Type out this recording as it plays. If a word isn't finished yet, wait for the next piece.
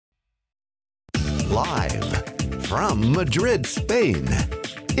Live from Madrid, Spain,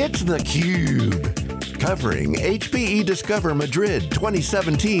 it's theCUBE, covering HPE Discover Madrid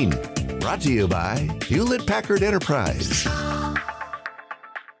 2017. Brought to you by Hewlett Packard Enterprise.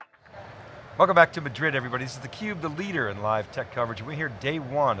 Welcome back to Madrid, everybody. This is theCUBE, the leader in live tech coverage. We're here day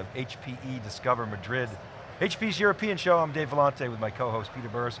one of HPE Discover Madrid. HPE's European show. I'm Dave Vellante with my co-host Peter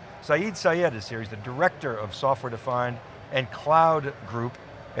Burris. Syed is here. He's the Director of Software Defined and Cloud Group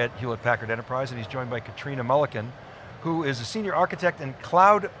at Hewlett Packard Enterprise, and he's joined by Katreena Mullican, who is a Senior Architect and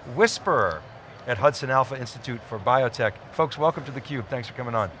Cloud Whisperer at HudsonAlpha Institute for Biotech. Folks, welcome to theCUBE. Thanks for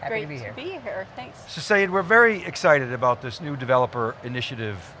coming on. Happy to be here. Thanks. So Syed, we're very excited about this new developer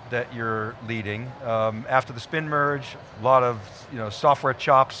initiative that you're leading. After the spin merge, a lot of software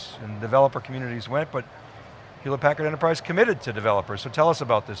chops and developer communities went, but Hewlett Packard Enterprise committed to developers, so tell us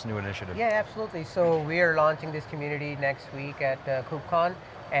about this new initiative. Yeah, absolutely. So we are launching this community next week at KubeCon,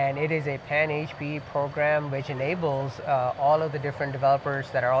 and it is a pan-HPE program which enables all of the different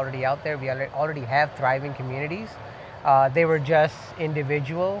developers that are already out there. We already have thriving communities. They were just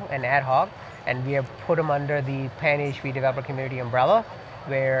individual and ad hoc, and we have put them under the pan-HPE developer community umbrella,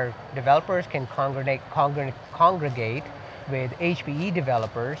 where developers can congregate with HPE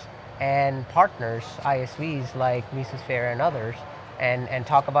developers and partners, ISVs like Mesosphere and others, and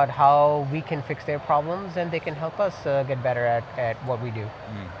talk about how we can fix their problems and they can help us get better at what we do.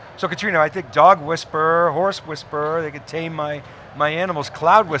 So Katreena, I think dog whisperer, horse whisperer, they could tame my animals.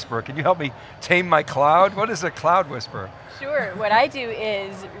 Cloud whisperer, can you help me tame my cloud? What is a cloud whisperer? Sure, what I do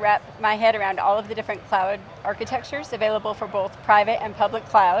is wrap my head around all of the different cloud architectures available for both private and public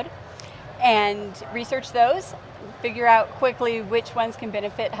cloud, and research those, figure out quickly which ones can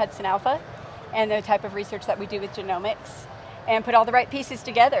benefit HudsonAlpha and the type of research that we do with genomics, and put all the right pieces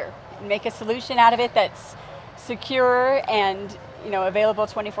together and make a solution out of it that's secure and available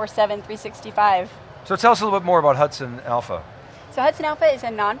 24/7, 365. So tell us a little bit more about HudsonAlpha. So HudsonAlpha is a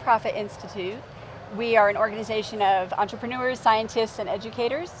nonprofit institute. We are an organization of entrepreneurs, scientists, and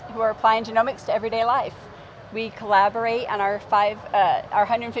educators who are applying genomics to everyday life. We collaborate on our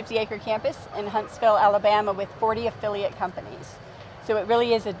 150-acre campus in Huntsville, Alabama with 40 affiliate companies. So it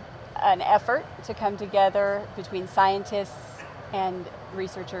really is an effort to come together between scientists and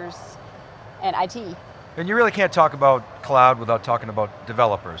researchers and IT. And you really can't talk about cloud without talking about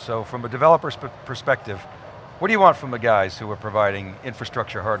developers. So from a developer's perspective, what do you want from the guys who are providing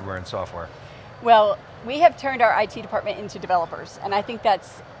infrastructure, hardware, and software? Well, we have turned our IT department into developers, and I think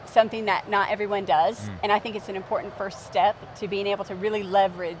that's something that not everyone does, and I think it's an important first step to being able to really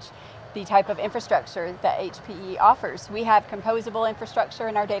leverage the type of infrastructure that HPE offers. We have composable infrastructure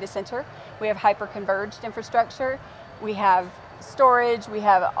in our data center, we have hyper-converged infrastructure, we have storage, we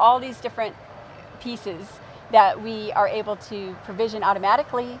have all these different pieces that we are able to provision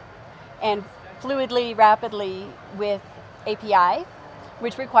automatically and fluidly, rapidly with API,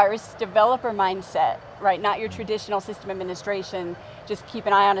 which requires developer mindset, right? Not your traditional system administration, just keep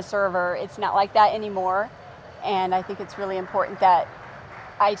an eye on a server. It's not like that anymore. And I think it's really important that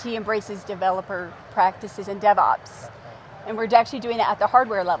IT embraces developer practices and DevOps. And we're actually doing that at the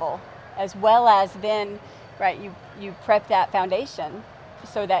hardware level, as well as then, right, you prep that foundation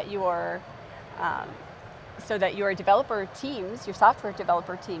so that your developer teams, your software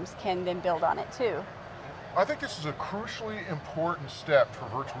developer teams can then build on it too. I think this is a crucially important step for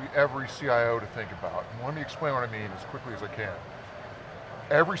virtually every CIO to think about. And let me explain what I mean as quickly as I can.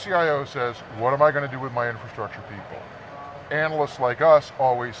 Every CIO says, what am I going to do with my infrastructure people? Analysts like us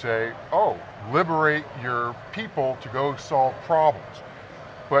always say, oh, liberate your people to go solve problems.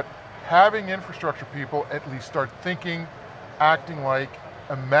 But having infrastructure people at least start thinking, acting like,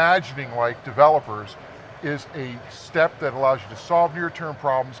 imagining like developers is a step that allows you to solve near-term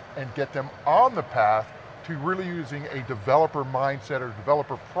problems and get them on the path to really using a developer mindset or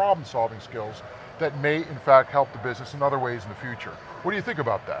developer problem-solving skills that may in fact help the business in other ways in the future. What do you think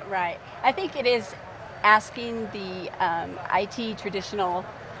about that? Right, I think it is asking the IT traditional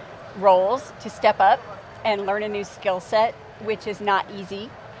roles to step up and learn a new skill set, which is not easy.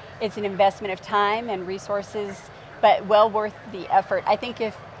 It's an investment of time and resources, but well worth the effort. I think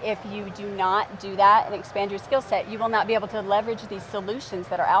if you do not do that and expand your skill set, you will not be able to leverage these solutions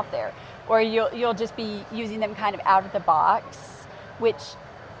that are out there. Or you'll just be using them kind of out of the box, which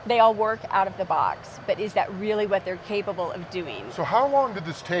they all work out of the box, but is that really what they're capable of doing? So how long did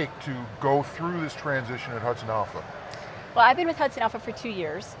this take to go through this transition at HudsonAlpha? Well, I've been with HudsonAlpha for 2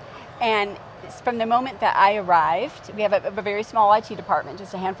 years, and from the moment that I arrived, we have a very small IT department,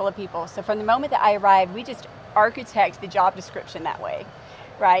 just a handful of people, so from the moment that I arrived, we just architect the job description that way.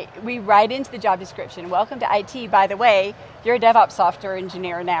 right? We write into the job description, welcome to IT, by the way, you're a DevOps software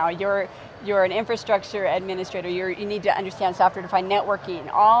engineer now, you're an infrastructure administrator, you need to understand software-defined networking.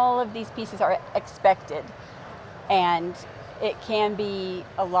 All of these pieces are expected, and it can be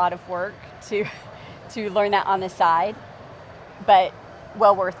a lot of work to learn that on the side, but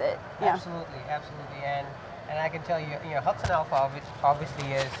well worth it. Yeah. Absolutely, absolutely, and I can tell you, HudsonAlpha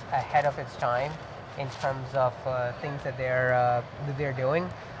obviously is ahead of its time in terms of things that they're doing,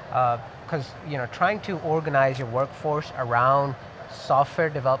 because trying to organize your workforce around software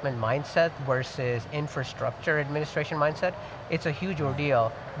development mindset versus infrastructure administration mindset, it's a huge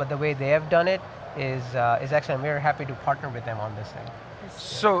ordeal. But the way they have done it is excellent. We're happy to partner with them on this thing.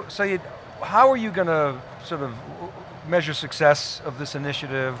 So Syed, how are you going to sort of measure success of this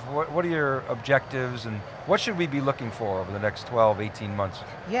initiative? What are your objectives, and what should we be looking for over the next 12, 18 months?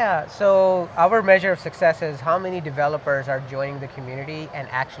 Yeah, so our measure of success is how many developers are joining the community and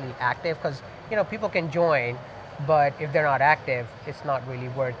actually active, because people can join, but if they're not active, it's not really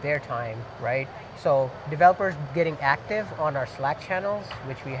worth their time, right? So developers getting active on our Slack channels,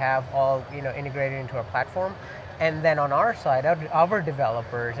 which we have all integrated into our platform. And then on our side, our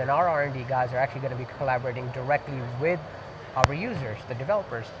developers and our R&D guys are actually going to be collaborating directly with our users, the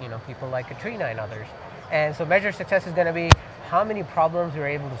developers, people like Katreena and others. And so measure success is going to be how many problems we're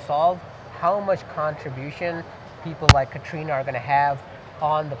able to solve, how much contribution people like Katreena are going to have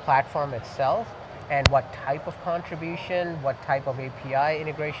on the platform itself, and what type of contribution, what type of API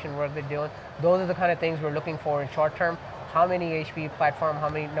integration work they're doing. Those are the kind of things we're looking for in short term. How many HPE platform, how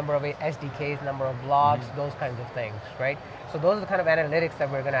many number of SDKs, number of blogs, those kinds of things, right? So those are the kind of analytics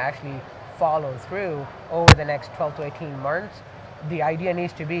that we're going to actually follow through over the next 12 to 18 months. The idea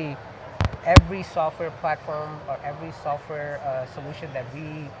needs to be every software platform or every software solution that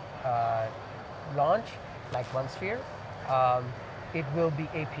we launch, like OneSphere, it will be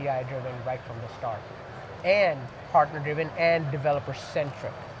API driven right from the start, and partner driven and developer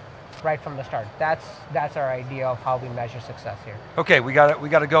centric right from the start. That's our idea of how we measure success here. Okay, we got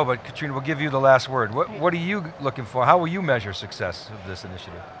to go, but Katreena, we'll give you the last word. What are you looking for? How will you measure success of this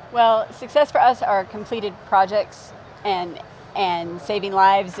initiative? Well, success for us are completed projects and saving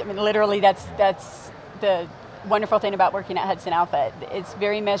lives. I mean, literally, that's the wonderful thing about working at HudsonAlpha. It's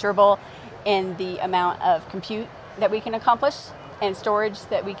very measurable in the amount of compute that we can accomplish and storage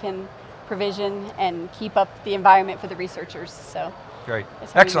that we can provision and keep up the environment for the researchers. So. Great,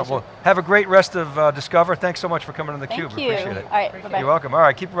 excellent. Well, have a great rest of Discover. Thanks so much for coming on theCUBE. Thank you. Appreciate it. All right, bye-bye. You're welcome. All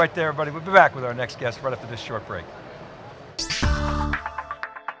right, keep it right there, everybody. We'll be back with our next guest right after this short break.